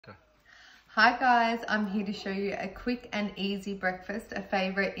Hi guys, I'm here to show you a quick and easy breakfast, a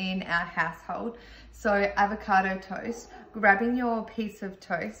favorite in our household. So avocado toast, grabbing your piece of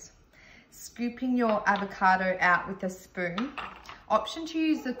toast, scooping your avocado out with a spoon. Option to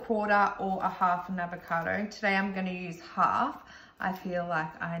use a quarter or a half an avocado. Today I'm going to use half. I feel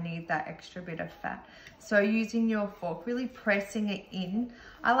like I need that extra bit of fat. So using your fork, really pressing it in.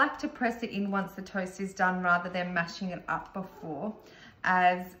 I like to press it in once the toast is done rather than mashing it up before,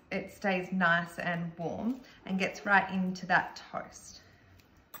 as it stays nice and warm and gets right into that toast.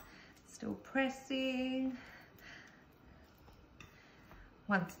 Still pressing.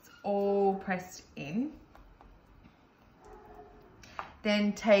 Once it's all pressed in,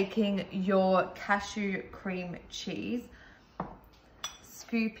 then taking your cashew cream cheese,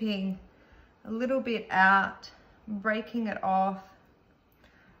 scooping a little bit out, breaking it off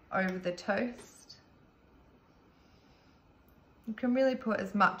over the toast. You can really put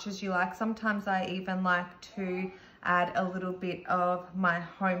as much as you like. Sometimes I even like to add a little bit of my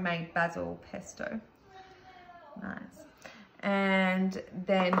homemade basil pesto. Nice. And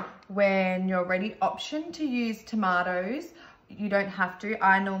then when you're ready, option to use tomatoes. You don't have to.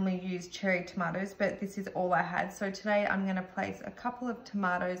 I normally use cherry tomatoes, but this is all I had. So today I'm going to place a couple of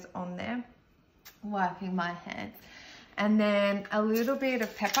tomatoes on there, wiping my hands, and then a little bit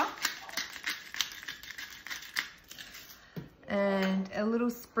of pepper and a little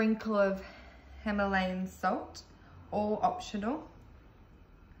sprinkle of Himalayan salt, all optional.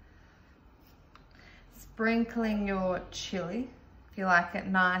 Sprinkling your chili if you like it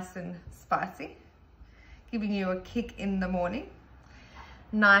nice and spicy, giving you a kick in the morning.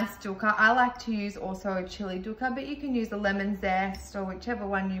 Nice dukkha. I like to use also a chili dukkha, but you can use a lemon zest or whichever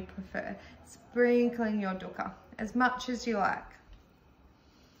one you prefer. Sprinkling your dukkha as much as you like.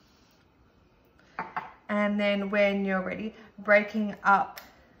 And then when you're ready, breaking up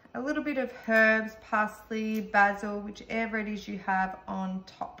a little bit of herbs, parsley, basil, whichever it is you have on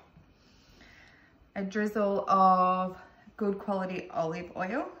top. A drizzle of good quality olive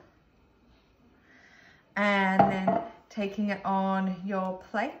oil. And then taking it on your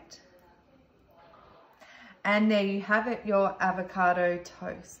plate. And there you have it, your avocado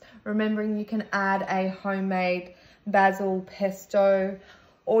toast. Remembering you can add a homemade basil pesto,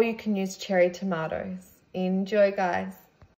 or you can use cherry tomatoes. Enjoy, guys.